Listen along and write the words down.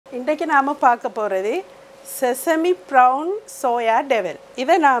இன்றைக்கு நாம பார்க்க போறது Sesami Prown Soya Devil.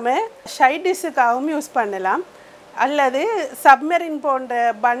 இதை நாம சைட் டிஷ்ஷுக்காகவும் யூஸ் பண்ணலாம் அல்லது சப்மரின் போன்ற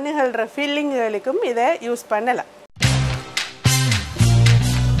பன்னுகள ஃபில்லிங்களுக்கும் இதை யூஸ் பண்ணலாம்.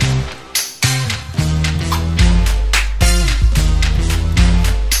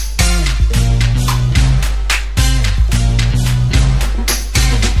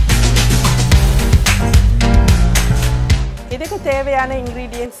 இதுக்கு தேவையான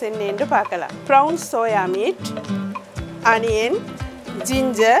ingredients என்னன்னு பார்க்கலாம். Prown soya meat, onion,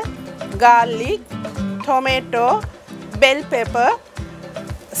 ginger, garlic, tomato, bell pepper,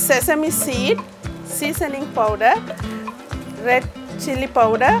 sesame seed, seasoning powder, red chili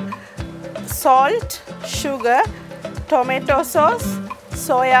powder, salt, sugar, tomato sauce,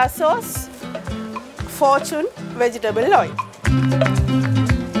 soya sauce, fortune vegetable oil.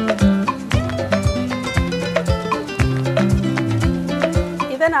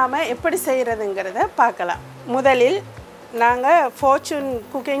 இதை நாம எப்படி செய்யறதுங்கறத பார்க்கலாம். முதலில் நாங்க fortune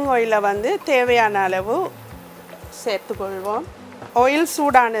cooking oil வந்து தேவையான அளவு சேர்த்துக்கொள்வோம். oil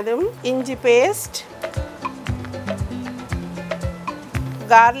சூடானதும் இஞ்சி பேஸ்ட்,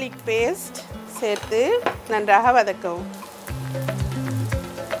 garlic paste சேர்த்து நன்றாக வதக்கவும்.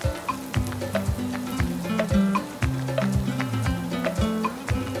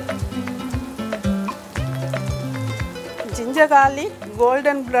 ginger garlic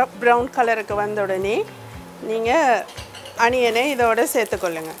golden brown கலருக்கு வந்த உடனே நீங்க அனியனை இதோட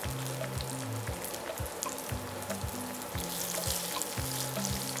சேர்த்துக்கொள்ளுங்க.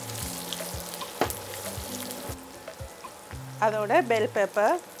 அதோட bell pepper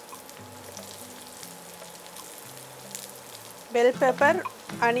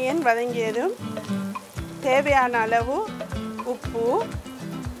அனியன் வதங்கியதும் தேவையான அளவு உப்பு,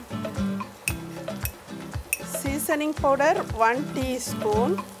 seasoning powder 1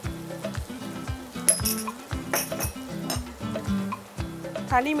 teaspoon,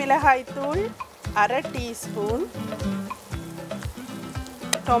 தனி மிளகாய் தூள் 1/2 teaspoon,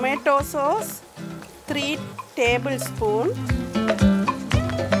 tomato sauce 3 tablespoon,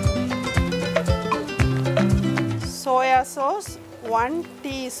 soya sauce 1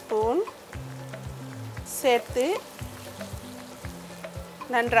 teaspoon சேர்த்து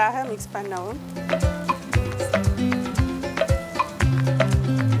நன்றாக mix பண்ணவும்.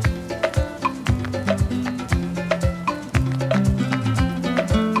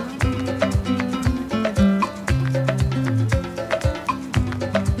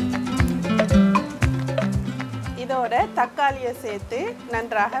 இதோட தக்காளியை சேர்த்து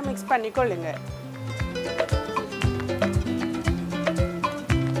நன்றாக mix பண்ணிக்கொள்ளுங்க.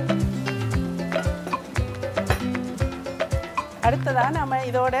 அடுத்ததா நாம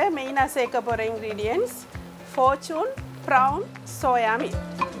இதோட மெயினா சேர்க்க போற ingredients fortune prawn soya meat.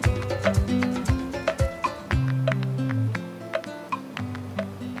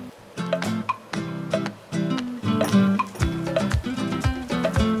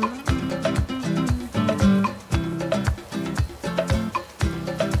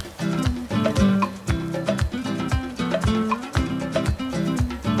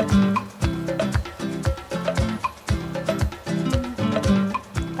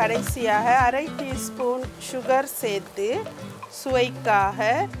 கடைசியாக 1/2 டீஸ்பூன் sugar சேர்த்து சுவைக்காக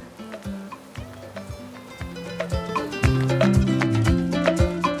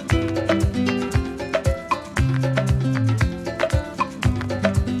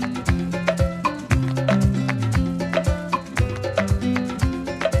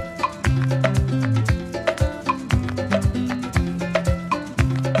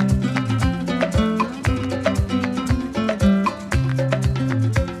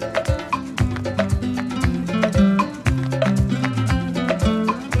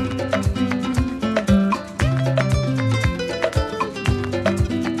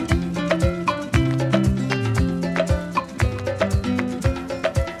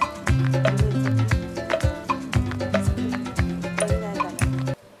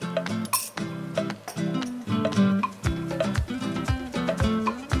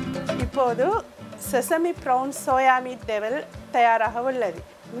இப்போது Sesami Prown Soya Meat Devil தயாராக உள்ளது.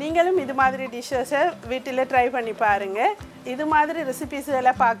 நீங்களும் இது மாதிரி டிஷ்ஷஸை வீட்டில் ட்ரை பண்ணி பாருங்க. இது மாதிரி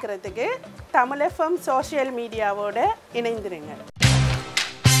ரெசிபீஸ்களை பார்க்குறதுக்கு தமிழ் FM சோஷியல் மீடியாவோட இணைந்திருங்க.